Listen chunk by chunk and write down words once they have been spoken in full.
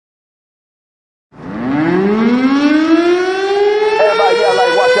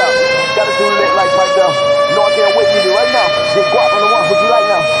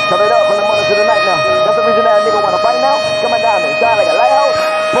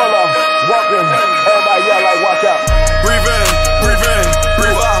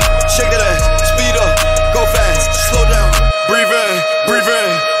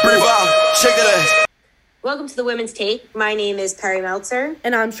Welcome to the Women's Take. My name is Peri Meltzer.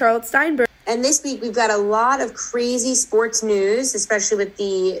 And I'm Charlotte Steinberg. And this week we've got a lot of crazy sports news, especially with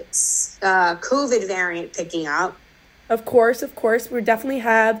the COVID variant picking up. Of course. We definitely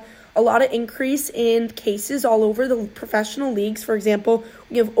have a lot of increase in cases all over the professional leagues. For example,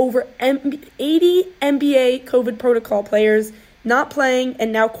 we have over 80 NBA COVID protocol players not playing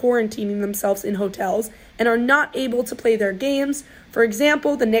and now quarantining themselves in hotels and are not able to play their games. For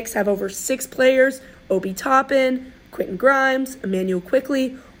example, the Knicks have over 6 players, Obi Toppin, Quentin Grimes, Emmanuel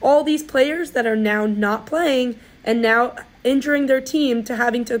Quickley, all these players that are now not playing and now injuring their team to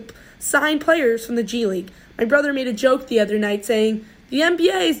having to sign players from the G League. My brother made a joke the other night saying, the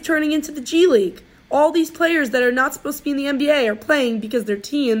NBA is turning into the G League. All these players that are not supposed to be in the NBA are playing because their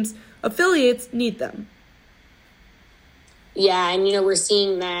teams, affiliates, need them. Yeah, and we're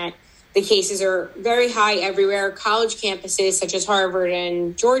seeing that the cases are very high everywhere. College campuses such as Harvard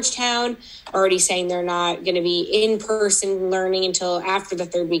and Georgetown are already saying they're not going to be in-person learning until after the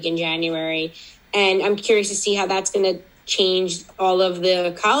third week in January. And I'm curious to see how that's going to change all of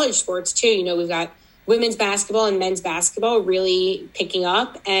the college sports too. We've got women's basketball and men's basketball really picking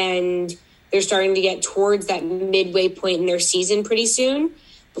up, and they're starting to get towards that midway point in their season pretty soon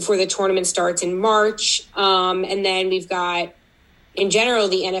before the tournament starts in March. And then we've got, in general,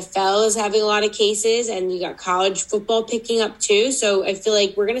 the NFL is having a lot of cases, and you got college football picking up too. So I feel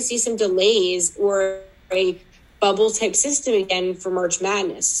like we're going to see some delays or a bubble type system again for March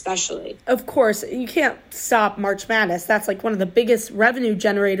Madness, especially. Of course, you can't stop March Madness. That's like one of the biggest revenue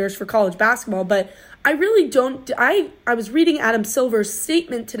generators for college basketball. But I really don't. I was reading Adam Silver's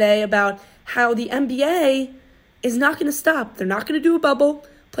statement today about how the NBA is not going to stop. They're not going to do a bubble.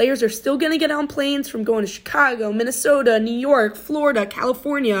 Players are still going to get on planes from going to Chicago, Minnesota, New York, Florida,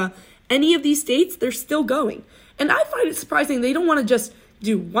 California. Any of these states, they're still going. And I find it surprising they don't want to just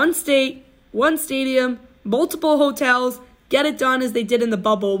do one state, one stadium, multiple hotels, get it done as they did in the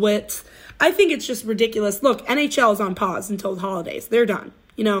bubble. I think it's just ridiculous. Look, NHL is on pause until the holidays. They're done.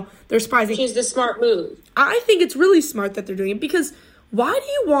 They're surprising. Which is the smart move. I think it's really smart that they're doing it because why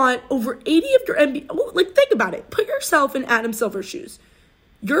do you want over 80 of your NBA? Think about it. Put yourself in Adam Silver's shoes.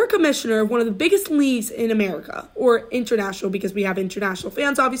 You're a commissioner of one of the biggest leagues in America, or international because we have international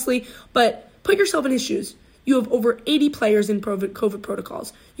fans, obviously, but put yourself in his shoes. You have over 80 players in COVID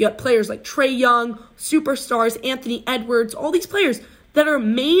protocols. You have players like Trae Young, superstars, Anthony Edwards, all these players that are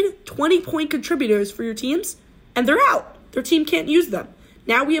main 20-point contributors for your teams, and they're out. Their team can't use them.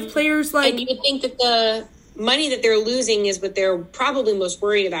 Now we have players like... And you would think that the money that they're losing is what they're probably most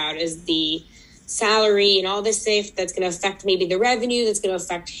worried about, is the salary and all this stuff that's going to affect maybe the revenue, that's going to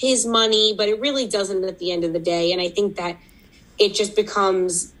affect his money, but it really doesn't at the end of the day. And I think that it just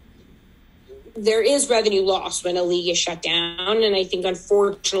becomes... There is revenue loss when a league is shut down. And I think,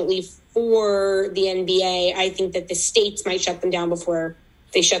 unfortunately, for the NBA, I think that the states might shut them down before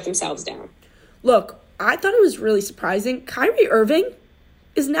they shut themselves down. Look, I thought it was really surprising. Kyrie Irving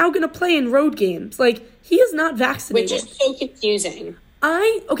is now going to play in road games. He is not vaccinated. Which is so confusing.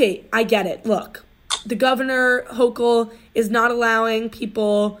 I get it. Look, the governor, Hochul, is not allowing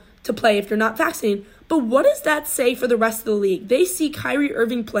people to play if they're not vaccinated. But what does that say for the rest of the league? They see Kyrie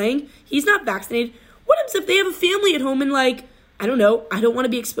Irving playing. He's not vaccinated. What happens if they have a family at home and I don't know, I don't want to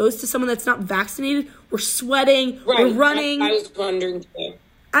be exposed to someone that's not vaccinated. We're sweating. Right. We're running. I was wondering too.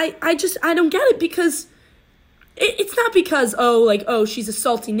 I don't get it because it's not because, she's a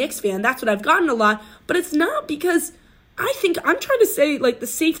salty Knicks fan. That's what I've gotten a lot. But it's not because I think I'm trying to say, the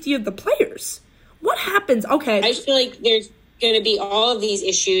safety of the players. What happens? Okay. I feel like there's going to be all of these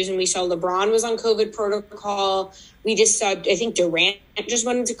issues, and we saw LeBron was on COVID protocol. We just saw, I think Durant just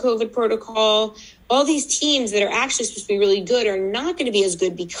went into COVID protocol. All these teams that are actually supposed to be really good are not going to be as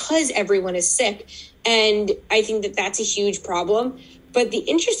good because everyone is sick. And I think that that's a huge problem. But the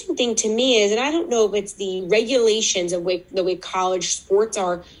interesting thing to me is, and I don't know if it's the regulations of the way college sports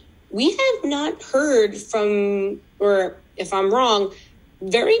are, we have not heard from, or if I'm wrong,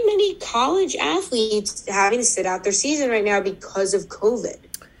 very many college athletes having to sit out their season right now because of COVID.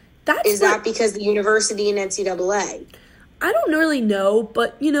 Is that because the university and NCAA? I don't really know,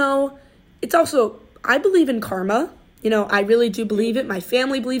 but, it's also, I believe in karma. I really do believe it. My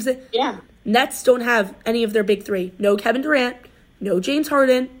family believes it. Yeah. Nets don't have any of their big three. No Kevin Durant, no James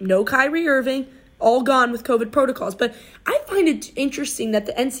Harden, no Kyrie Irving, all gone with COVID protocols. But I find it interesting that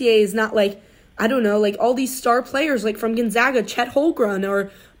the NCAA is not all these star players from Gonzaga, Chet Holmgren,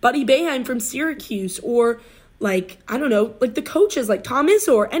 or Buddy Boeheim from Syracuse, or the coaches like Tom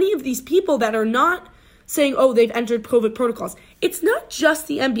Izzo, or any of these people that are not saying, they've entered COVID protocols. It's not just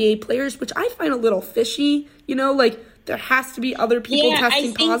the NBA players, which I find a little fishy. there has to be other people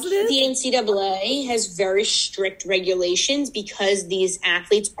testing positive? I think the NCAA has very strict regulations because these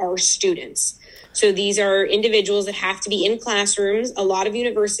athletes are students. So these are individuals that have to be in classrooms. A lot of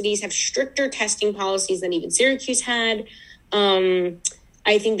universities have stricter testing policies than even Syracuse had.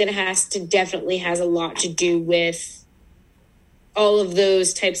 I think that definitely has a lot to do with all of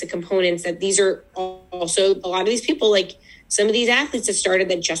those types of components, that these are also a lot of these people, like some of these athletes that started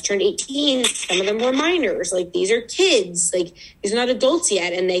that just turned 18, some of them were minors, like these are kids, like these are not adults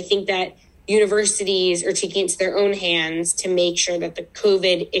yet. And they think that universities are taking it into their own hands to make sure that the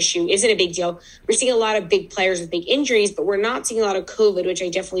COVID issue isn't a big deal. We're seeing a lot of big players with big injuries, but we're not seeing a lot of COVID, which I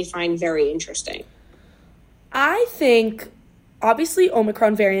definitely find very interesting. I think, obviously,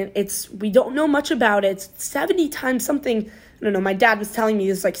 Omicron variant, we don't know much about it. It's 70 times something. I don't know. My dad was telling me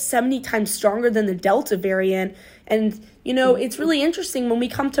it's like 70 times stronger than the Delta variant. And, it's really interesting when we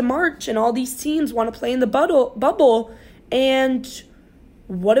come to March and all these teams want to play in the bubble. And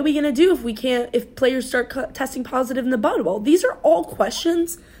what are we going to do if players start testing positive in the bubble? These are all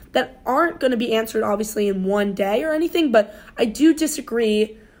questions that aren't going to be answered, obviously, in one day or anything. But I do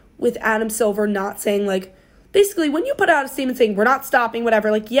disagree with Adam Silver not saying, like, basically, when you put out a statement saying we're not stopping,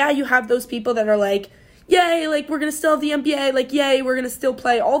 whatever, like, yeah, you have those people that are like, yay, like, we're going to still have the NBA, like, yay, we're going to still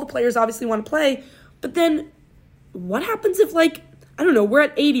play. All the players obviously want to play. But then what happens if, like, I don't know, we're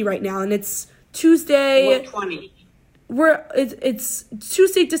at 80 right now, and it's Tuesday. 120. It's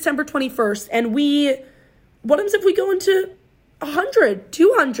Tuesday, December 21st, and what happens if we go into 100,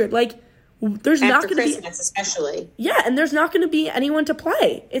 200? Like, there's not going to be. Christmas, especially. Yeah, and there's not going to be anyone to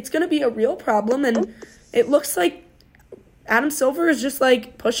play. It's going to be a real problem, and it looks like Adam Silver is just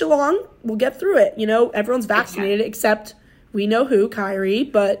like, push along, we'll get through it. Everyone's vaccinated except we know who, Kyrie,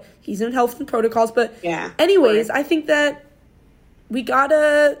 but he's in health and protocols. But anyways, I think that we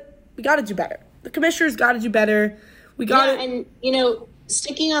gotta do better. The commissioners gotta do better. And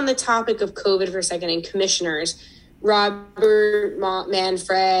sticking on the topic of COVID for a second and commissioners, Robert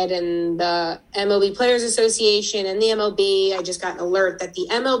Manfred and the MLB Players Association and the MLB, I just got an alert that the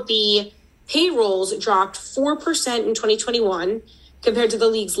MLB payrolls dropped 4% in 2021 compared to the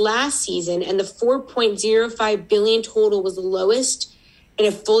league's last season, and the $4.05 billion total was the lowest in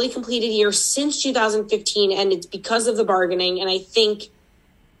a fully completed year since 2015, and it's because of the bargaining, and I think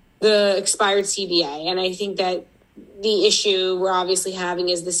the expired CBA. And I think that the issue we're obviously having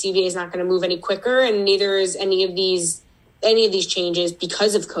is the CBA is not going to move any quicker, and neither is any of these changes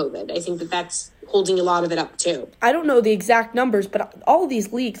because of COVID. I think that that's holding a lot of it up too. I don't know the exact numbers, but all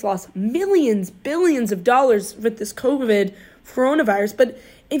these leagues lost millions, billions of dollars with this COVID coronavirus. But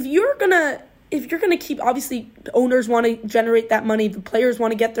if you're gonna keep, obviously the owners want to generate that money, the players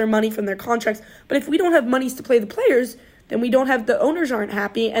want to get their money from their contracts. But if we don't have monies to play the players, then the owners aren't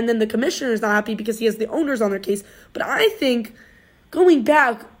happy, and then the commissioner's not happy because he has the owners on their case. But I think going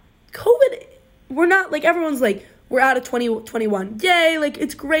back, COVID, we're not like, everyone's like, we're out of 2021. Yay, like,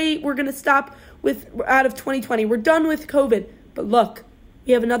 it's great. We're out of 2020. We're done with COVID. But look,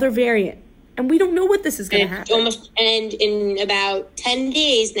 we have another variant, and we don't know what this is going to happen. And in about 10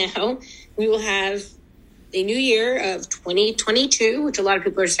 days now, we will have a new year of 2022, which a lot of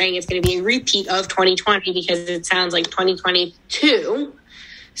people are saying it's going to be a repeat of 2020 because it sounds like 2022.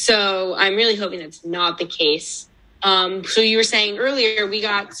 So I'm really hoping that's not the case. So you were saying earlier, we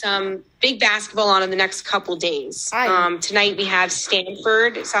got some big basketball on in the next couple days. Tonight we have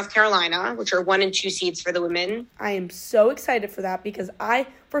Stanford, South Carolina, which are 1 and 2 seeds for the women. I am so excited for that because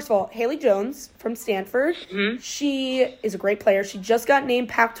first of all, Haley Jones from Stanford, she is a great player. She just got named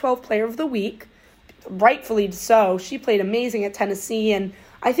Pac-12 Player of the Week. Rightfully so. She played amazing at Tennessee. And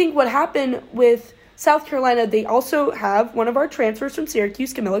I think what happened with South Carolina, they also have one of our transfers from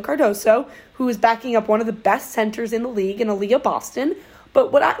Syracuse, Camila Cardoso, who is backing up one of the best centers in the league, in Aaliyah Boston.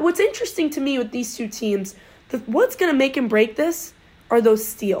 But what's interesting to me with these two teams, what's going to make and break this are those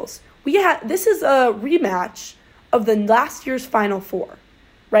steals. This is a rematch of the last year's Final Four,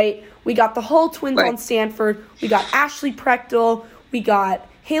 right? We got the Hull twins on Stanford. We got Ashley Prechtel. We got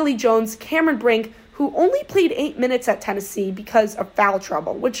Haley Jones, Cameron Brink, who only played 8 minutes at Tennessee because of foul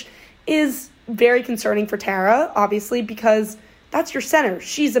trouble, which is very concerning for Tara, obviously, because that's your center.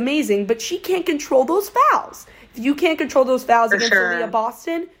 She's amazing, but she can't control those fouls. If you can't control those fouls against Aaliyah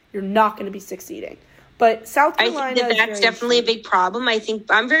Boston, you're not going to be succeeding. But South Carolina, I think that's definitely a big problem. I think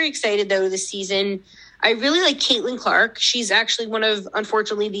I'm very excited, though, this season. I really like Caitlin Clark. She's actually one of,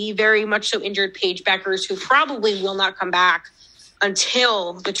 unfortunately, the very much so injured Paige Beckers who probably will not come back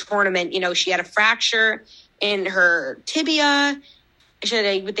until the tournament. She had a fracture in her tibia. She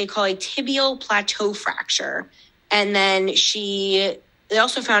had what they call a tibial plateau fracture. And then she they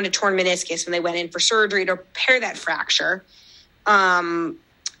also found a torn meniscus when they went in for surgery to repair that fracture. And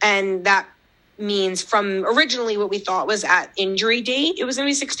that means from originally what we thought was at injury date, it was going to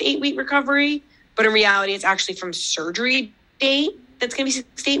be 6 to 8 week recovery. But in reality, it's actually from surgery date that's going to be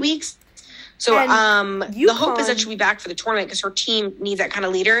 6 to 8 weeks. So the hope is that she'll be back for the tournament because her team needs that kind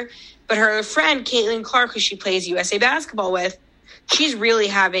of leader. But her friend, Caitlin Clark, who she plays USA basketball with, she's really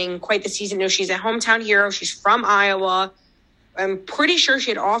having quite the season. You know, she's a hometown hero. She's from Iowa. I'm pretty sure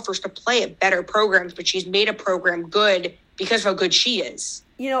she had offers to play at better programs, but she's made a program good because of how good she is.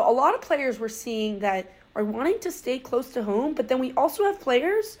 You know, a lot of players we're seeing that are wanting to stay close to home, but then we also have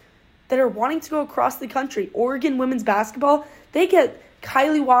players that are wanting to go across the country. Oregon women's basketball, they get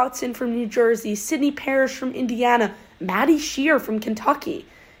Kylie Watson from New Jersey, Sydney Parrish from Indiana, Maddie Shear from Kentucky.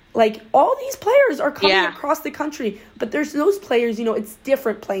 Like, all these players are coming across the country, but there's those players, you know, it's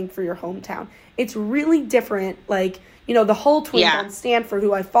different playing for your hometown. It's really different. Like, you know, the Hull twins on Stanford,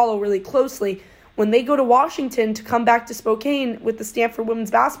 who I follow really closely, when they go to Washington to come back to Spokane with the Stanford women's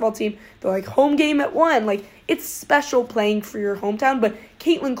basketball team, they're like, home game at 1. Like, it's special playing for your hometown. But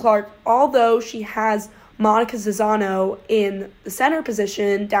Caitlin Clark, although she has Monica Zizano in the center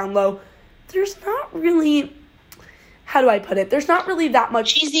position down low, there's not really, how do I put it? There's not really that much.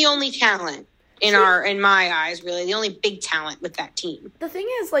 She's the only talent in my eyes, really. The only big talent with that team. The thing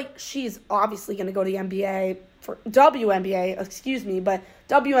is, like, she's obviously going to go to the NBA for WNBA, but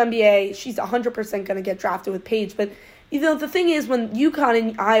WNBA, she's 100% going to get drafted with Paige. But, you know, the thing is, when UConn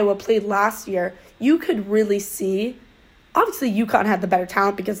and Iowa played last year, you could really see, obviously UConn had the better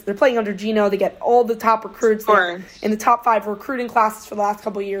talent because they're playing under Geno. They get all the top recruits in the top 5 recruiting classes for the last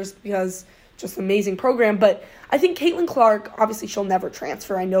couple of years because just an amazing program. But I think Caitlin Clark, obviously she'll never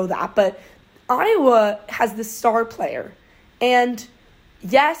transfer, I know that, but Iowa has this star player. And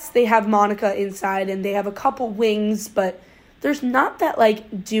yes, they have Monica inside and they have a couple wings, but there's not that,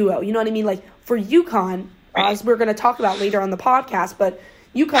 like, duo. You know what I mean? Like, for UConn, as we're going to talk about later on the podcast, but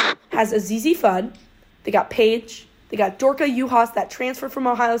UConn has Azizi Fudd. They got Paige. They got Dorka Juhas that transferred from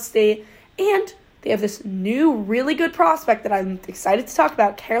Ohio State. And they have this new, really good prospect that I'm excited to talk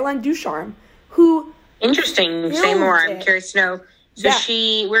about, Caroline Ducharme, who... Interesting. Say more. I'm curious to know. So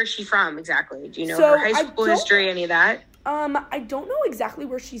where's she from exactly? Do you know her high school history, any of that? I don't know exactly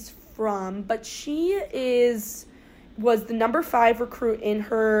where she's from, but she was the number 5 recruit in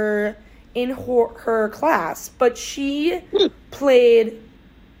her class. But she played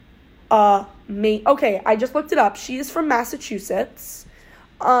okay, I just looked it up. She is from Massachusetts.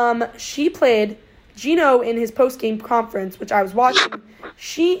 She played Geno in his post-game conference, which I was watching.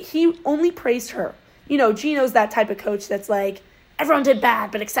 He only praised her. You know, Geno's that type of coach that's like, everyone did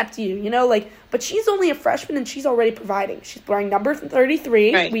bad, but except you, you know, like, but she's only a freshman and she's already providing. She's wearing number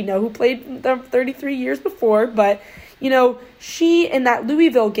 33. Right. We know who played the 33 years before, but, you know, she in that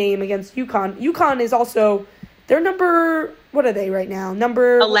Louisville game against UConn is also, they're number, what are they right now?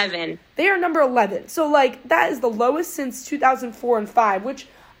 Number 11. They are number 11. So, like, that is the lowest since 2004 and 5, which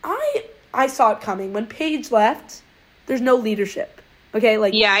I saw it coming. When Paige left, there's no leadership. Okay,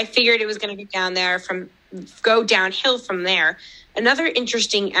 like, yeah, I figured it was going to go downhill from there. Another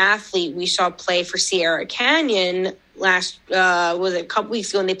interesting athlete we saw play for Sierra Canyon a couple weeks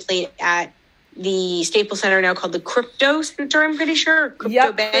ago, and they played at the Staples Center, now called the Crypto Center, I'm pretty sure.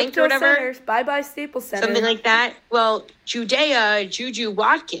 Crypto Bank Crypto or whatever. Centers. Bye-bye Staples Center. Something like that. Well, Juju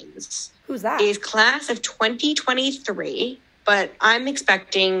Watkins. Who's that? Is class of 2023, but I'm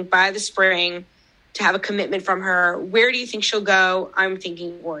expecting by the spring to have a commitment from her. Where do you think she'll go? I'm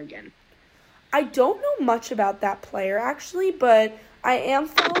thinking Oregon. I don't know much about that player, actually, but I am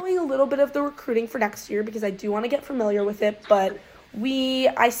following a little bit of the recruiting for next year because I do want to get familiar with it. But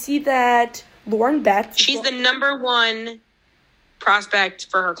I see that Lauren Betts... She's the number 1 prospect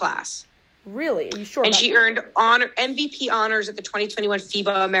for her class. Really? Are you sure? And she earned MVP honors at the 2021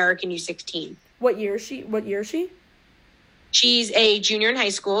 FIBA American U16. What year is she? She's a junior in high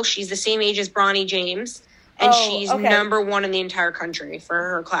school. She's the same age as Bronny James. And she's number 1 in the entire country for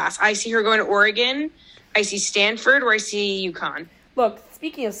her class. I see her going to Oregon. I see Stanford, or I see UConn. Look,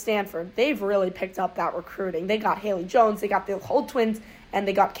 speaking of Stanford, they've really picked up that recruiting. They got Haley Jones, they got the Hull twins, and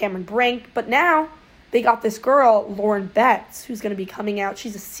they got Cameron Brink. But now they got this girl, Lauren Betts, who's going to be coming out.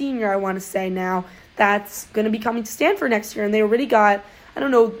 She's a senior, I want to say now, that's going to be coming to Stanford next year. And they already got, I don't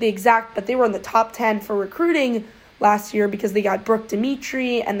know the exact, but they were in the top 10 for recruiting last year because they got Brooke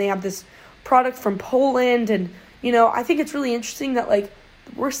Dimitri, and they have this product from Poland. And, you know, I think it's really interesting that, like,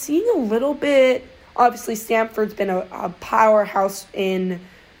 we're seeing a little bit, obviously Stanford's been a powerhouse in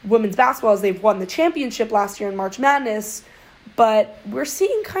women's basketball as they've won the championship last year in March Madness, but we're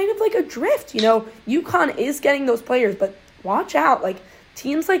seeing kind of like a drift. You know, UConn is getting those players, but watch out. Like,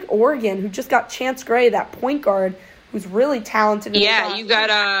 teams like Oregon, who just got Chance Gray, that point guard, who's really talented. Yeah, you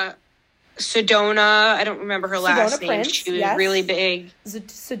got Sedona. I don't remember her last name. Prince, she was really big.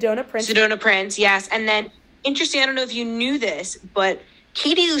 Sedona Prince. Sedona Prince, yes. And then, interesting, I don't know if you knew this, but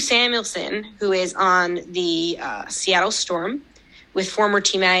Katie Lou Samuelson, who is on the Seattle Storm with former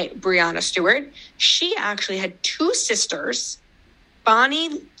teammate Brianna Stewart, she actually had two sisters,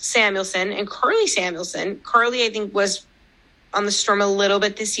 Bonnie Samuelson and Carly Samuelson. Carly, I think, was on the Storm a little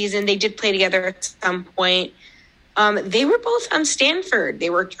bit this season. They did play together at some point. They were both on Stanford. They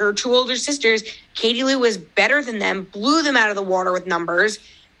were her two older sisters. Katie Lou was better than them, blew them out of the water with numbers,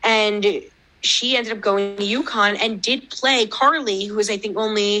 and she ended up going to UConn and did play Carly, who was, I think,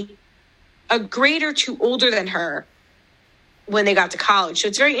 only a grade or two older than her when they got to college. So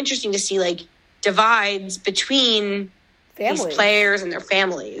it's very interesting to see, like, divides between these players and their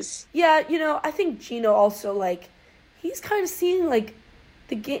families. Yeah, I think Geno also, like, he's kind of seeing, like,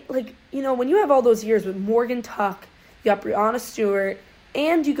 the game, like, when you have all those years with Morgan Tuck, you got Brianna Stewart,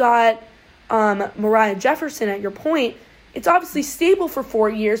 and you got Mariah Jefferson at your point, it's obviously stable for 4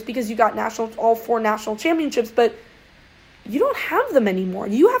 years because you got all 4 national championships, but you don't have them anymore.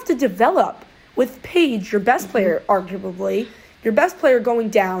 You have to develop with Paige, your best player, arguably, your best player going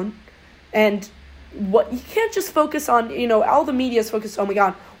down, and what you can't just focus on, all the media is focused, oh my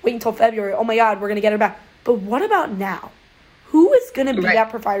God, wait until February, oh my God, we're going to get her back. But what about now? Who is going to be that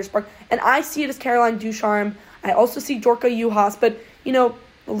provider spark? And I see it as Caroline Ducharme. I also see Dorka Juhas. But, the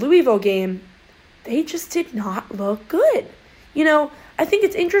Louisville game, they just did not look good. I think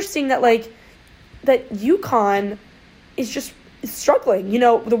it's interesting that, that UConn is just struggling.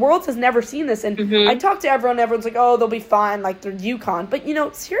 The world has never seen this. And I talk to everyone. Everyone's like, oh, they'll be fine. Like, they're UConn. But,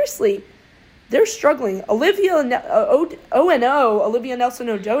 seriously, they're struggling. Olivia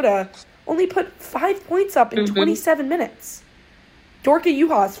Nelson-Ododa only put 5 points up in 27 minutes. Dorka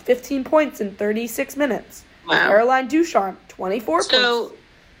Juhas, 15 points in 36 minutes. Wow. Caroline Ducharme, 24 points. So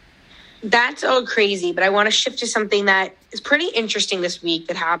that's all crazy, but I want to shift to something that is pretty interesting this week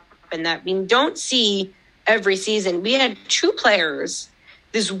that happened that we don't see every season. We had 2 players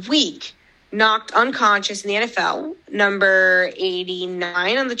this week knocked unconscious in the NFL. Number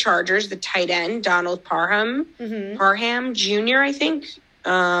 89 on the Chargers, the tight end, Donald Parham Jr., I think.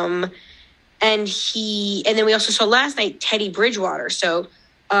 And then we also saw last night Teddy Bridgewater. So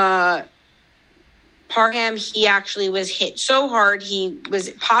Parham, he actually was hit so hard he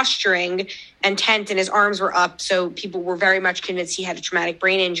was posturing and tense and his arms were up. So people were very much convinced he had a traumatic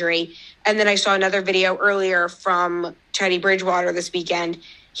brain injury. And then I saw another video earlier from Teddy Bridgewater this weekend.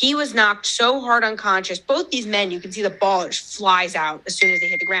 He was knocked so hard unconscious. Both these men, you can see the ball just flies out as soon as they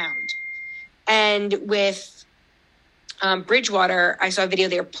hit the ground. And with Bridgewater, I saw a video.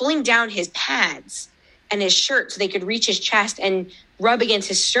 They were pulling down his pads and his shirt so they could reach his chest and rub against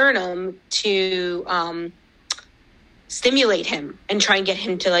his sternum to stimulate him and try and get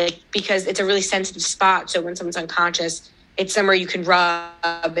him to, because it's a really sensitive spot. So when someone's unconscious, it's somewhere you can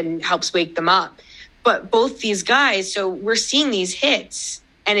rub and helps wake them up. But both these guys, so we're seeing these hits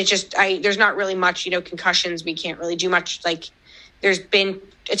and it just, there's not really much, concussions. We can't really do much. There's been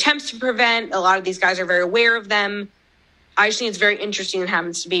attempts to prevent. A lot of these guys are very aware of them. I just think it's very interesting. It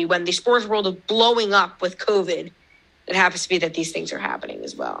happens to be when the sports world is blowing up with COVID, it happens to be that these things are happening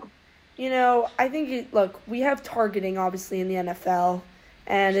as well. I think, we have targeting, obviously, in the NFL,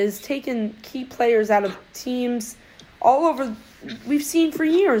 and it has taken key players out of teams all over, we've seen for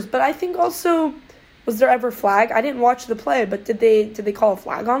years. But I think also, was there ever a flag? I didn't watch the play, but did they call a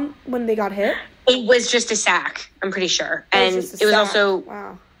flag on when they got hit? It was just a sack, I'm pretty sure. And it was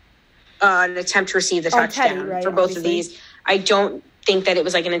also an attempt to receive the touchdown Teddy, right, for both of these. I don't think that it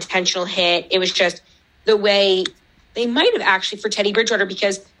was an intentional hit. It was just the way they might have actually for Teddy Bridgewater,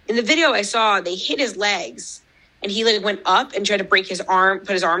 because in the video I saw, they hit his legs and he went up and tried to break his arm,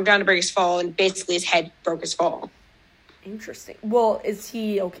 put his arm down to break his fall, and basically his head broke his fall. Interesting. Well, is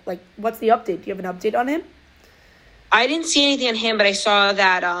he okay? What's the update? Do you have an update on him? I didn't see anything on him, but I saw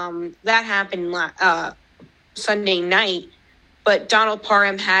that that happened Sunday night. But Donald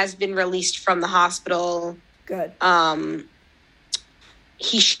Parham has been released from the hospital. Good.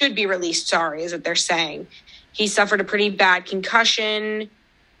 He should be released, is what they're saying. He suffered a pretty bad concussion.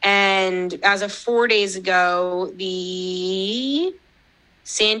 And as of 4 days ago, the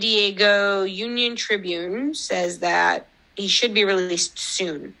San Diego Union-Tribune says that he should be released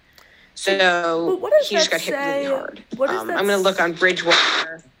soon. So he just got hit really hard. I'm going to look on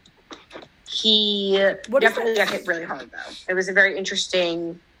Bridgewater. He definitely got hit really hard, though. It was a very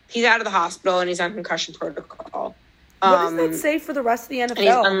interesting... He's out of the hospital, and he's on concussion protocol. What does that say for the rest of the NFL? And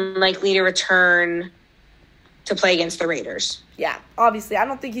he's unlikely to return to play against the Raiders. Yeah, obviously. I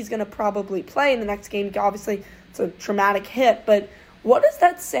don't think he's going to probably play in the next game. Obviously, it's a traumatic hit. But what does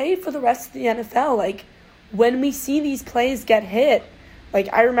that say for the rest of the NFL? Like, when we see these plays get hit,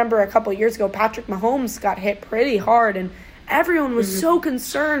 like I remember a couple of years ago, Patrick Mahomes got hit pretty hard, and everyone was so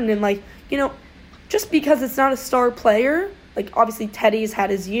concerned. And, like, you know, just because it's not a star player, like obviously Teddy's had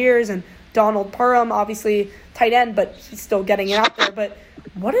his years, and Donald Parham, obviously tight end, but he's still getting it out there. But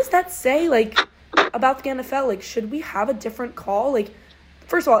what does that say, like, about the NFL? Like, should we have a different call? Like,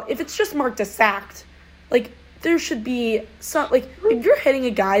 first of all, if it's just marked as sacked, like, there should be some, like, if you're hitting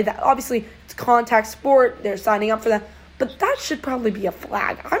a guy that, obviously, it's contact sport, they're signing up for that, but that should probably be a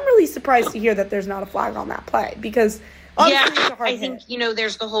flag. I'm really surprised to hear that there's not a flag on that play, because obviously it's a hard I think, you know,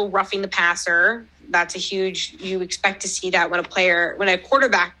 there's the whole roughing the passer. That's a huge, you expect to see that when a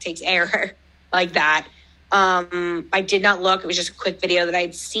quarterback takes error like that. I did not look. It was just a quick video that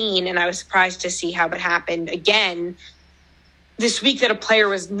I'd seen, and I was surprised to see how it happened again this week, that a player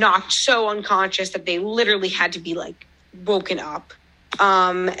was knocked so unconscious that they literally had to be, like, woken up.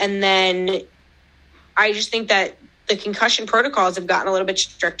 And then I just think that the concussion protocols have gotten a little bit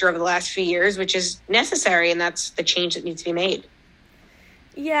stricter over the last few years, which is necessary, and that's the change that needs to be made.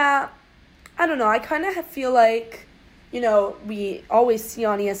 Yeah, I don't know. I kind of feel like, you know, we always see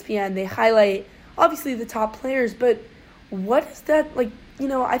on ESPN, they highlight obviously the top players, but what is that, like, you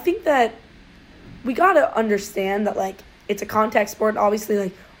know, I think that we got to understand that, like, it's a contact sport, obviously,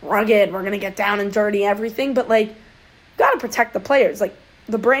 like, rugged, we're going to get down and dirty, everything, but, like, got to protect the players. Like,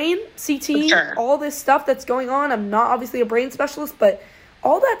 the brain, CT, sure, all this stuff that's going on, I'm not obviously a brain specialist, but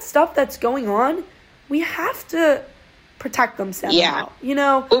all that stuff that's going on, we have to protect them somehow, you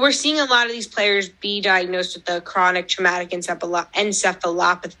know? Well, we're seeing a lot of these players be diagnosed with the chronic traumatic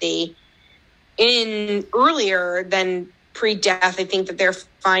encephalopathy in earlier than pre-death. I think that they're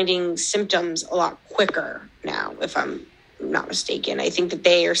finding symptoms a lot quicker now, if I'm not mistaken. I think that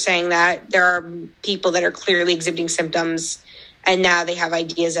they are saying that there are people that are clearly exhibiting symptoms, and now they have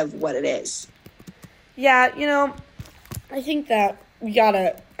ideas of what it is. Yeah, you know, I think that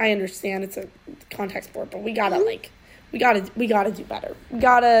I understand it's a contact sport, but we gotta do better.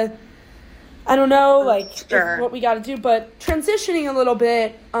 I don't know, what we got to do, but transitioning a little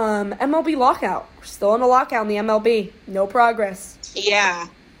bit, MLB lockout. We're still in a lockout in the MLB. No progress. Yeah,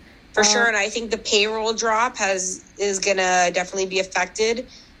 for sure. And I think the payroll drop is going to definitely be affected.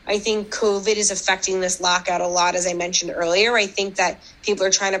 I think COVID is affecting this lockout a lot, as I mentioned earlier. I think that people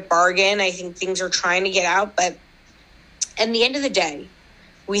are trying to bargain. I think things are trying to get out. But at the end of the day,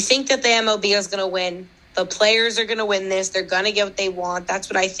 we think that the MLB is going to win. The players are going to win this. They're going to get what they want. That's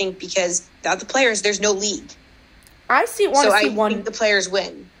what I think, because without the players, there's no league. I think the players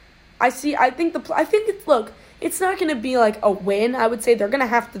win. It's not going to be like a win. I would say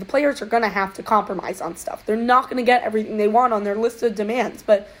the players are going to have to compromise on stuff. They're not going to get everything they want on their list of demands.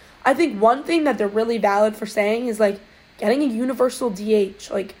 But I think one thing that they're really valid for saying is, like, getting a universal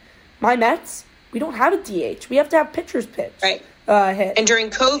DH. Like, my Mets, we don't have a DH. We have to have pitchers pitch. Right. Hit. And during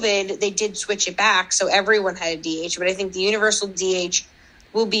COVID, they did switch it back, so everyone had a DH. But I think the universal DH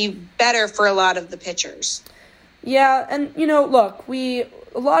will be better for a lot of the pitchers. Yeah, and, you know, look, a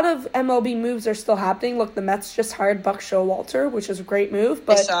lot of MLB moves are still happening. Look, the Mets just hired Buck Showalter, which is a great move.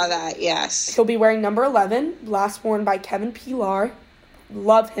 But I saw that, yes. He'll be wearing number 11, last worn by Kevin Pillar.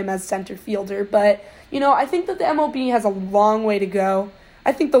 Love him as center fielder. But, you know, I think that the MLB has a long way to go.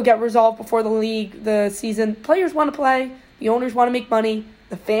 I think they'll get resolved before the season. Players want to play. The owners want to make money.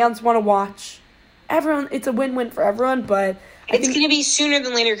 The fans want to watch. It's a win-win for everyone, but it's going to be sooner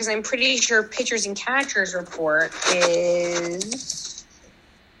than later, because I'm pretty sure pitchers and catchers report is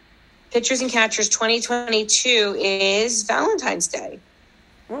pitchers and catchers 2022 is Valentine's Day.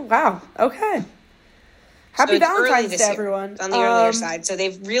 Oh, wow. Okay. Happy Valentine's Day, everyone. It's on the earlier side. So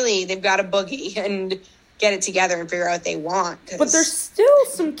they've got to boogie and get it together and figure out what they want. But there's still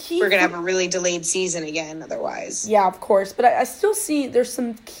some key... We're going to have a really delayed season again otherwise. Yeah, of course. But I still see there's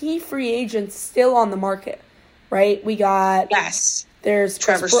some key free agents still on the market, right? We got... Yes. There's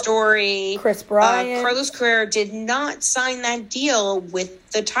Trevor Story. Chris Bryant. Carlos Correa did not sign that deal with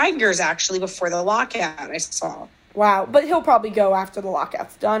the Tigers, actually, before the lockout, I saw. Wow. But he'll probably go after the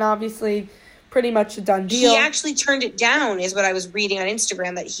lockout's done, obviously. Pretty much a done deal. He actually turned it down, is what I was reading on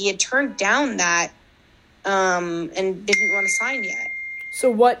Instagram, that he had turned down that and didn't want to sign yet.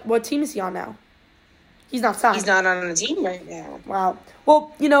 So what team is he on now? He's not signed. He's not on a team right now. Wow.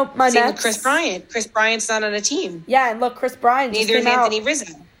 Well, you know, my Same Mets... with Chris Bryant. Chris Bryant's not on a team. Yeah, and look, Chris Bryant Neither is Anthony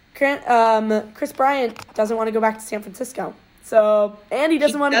Rizzo. Chris Bryant doesn't want to go back to San Francisco. So, and he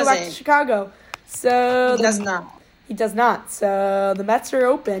doesn't want to go back to Chicago. So he does not. He does not. So the Mets are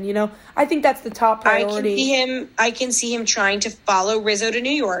open. I think that's the top priority. I can see him trying to follow Rizzo to New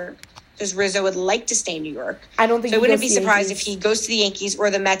York because Rizzo would like to stay in New York. I don't think so. I wouldn't be surprised if he goes to the Yankees or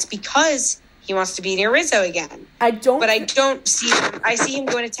the Mets because he wants to be near Rizzo again. I don't see him. I see him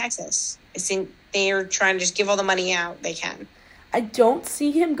going to Texas. I think they're trying to just give all the money out they can. I don't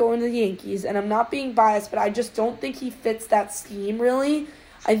see him going to the Yankees, and I'm not being biased, but I just don't think he fits that scheme, really.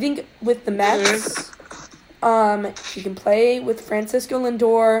 I think with the Mets, he can play with Francisco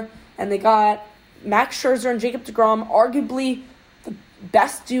Lindor, and they got Max Scherzer and Jacob deGrom, arguably the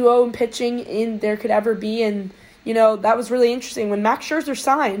best duo in pitching there could ever be, and, that was really interesting. When Max Scherzer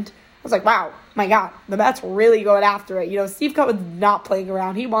signed, I was like, wow, my God, the Mets were really going after it. Steve Cohen was not playing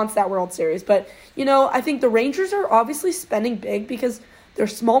around. He wants that World Series. But, I think the Rangers are obviously spending big because they're a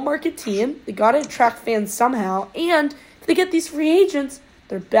small market team. They got to attract fans somehow. And if they get these free agents,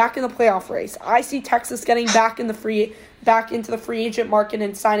 they're back in the playoff race. I see Texas getting back into the free agent market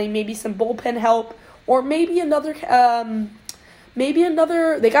and signing maybe some bullpen help or maybe another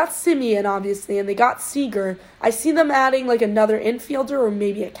they got Simeon, obviously, and they got Seager. I see them adding, another infielder or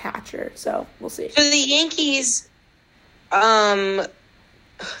maybe a catcher. So, we'll see. So, the Yankees are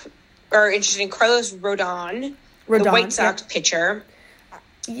interested in Carlos Rodon, the White Sox pitcher.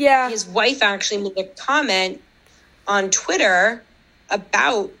 Yeah. His wife actually made a comment on Twitter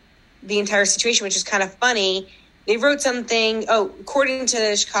about the entire situation, which is kind of funny. They wrote something, according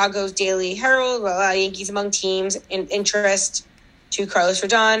to Chicago's Daily Herald, Yankees among teams in interest to Carlos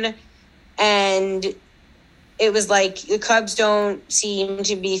Rodon, and it was like the Cubs don't seem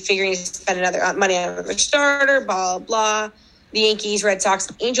to be figuring to spend another money on another starter, blah, blah. The Yankees, Red Sox,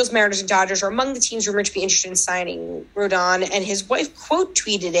 Angels, Mariners, and Dodgers are among the teams rumored to be interested in signing Rodon, and his wife quote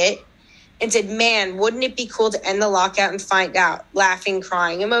tweeted it and said, man, wouldn't it be cool to end the lockout and find out? Laughing,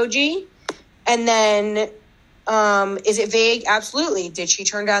 crying emoji. And then, is it vague? Absolutely. Did she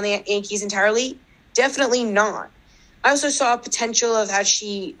turn down the Yankees entirely? Definitely not. I also saw a potential of how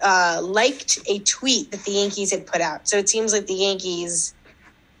she liked a tweet that the Yankees had put out. So it seems like the Yankees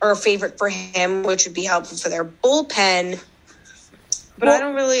are a favorite for him, which would be helpful for their bullpen. But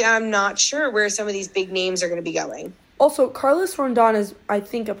I'm not sure where some of these big names are going to be going. Also, Carlos Rodon is, I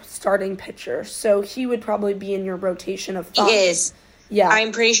think, a starting pitcher. So he would probably be in your rotation of five. He is. Yeah.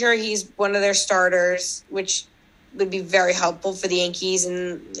 I'm pretty sure he's one of their starters, which would be very helpful for the Yankees,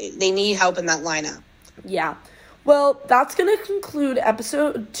 and they need help in that lineup. Yeah. Well, that's going to conclude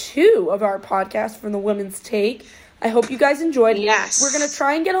episode 2 of our podcast from the Women's Take. I hope you guys enjoyed. Yes. We're going to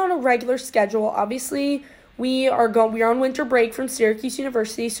try and get on a regular schedule. Obviously, we are on winter break from Syracuse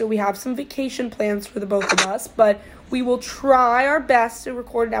University, so we have some vacation plans for the both of us, but we will try our best to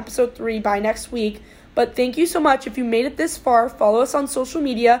record an episode 3 by next week. But thank you so much. If you made it this far, follow us on social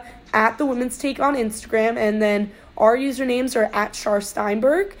media at the Women's Take on Instagram, and then our usernames are at Char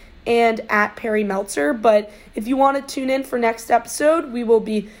Steinberg and at Perry Meltzer. But if you want to tune in for next episode,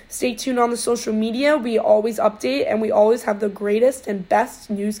 stay tuned on the social media. We always update, and we always have the greatest and best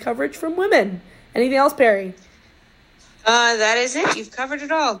news coverage from women. Anything else, Perry? That is it. You've covered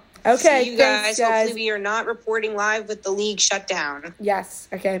it all. Okay, see you guys. Hopefully we are not reporting live with the league shut down. Yes.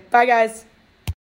 Okay. Bye, guys.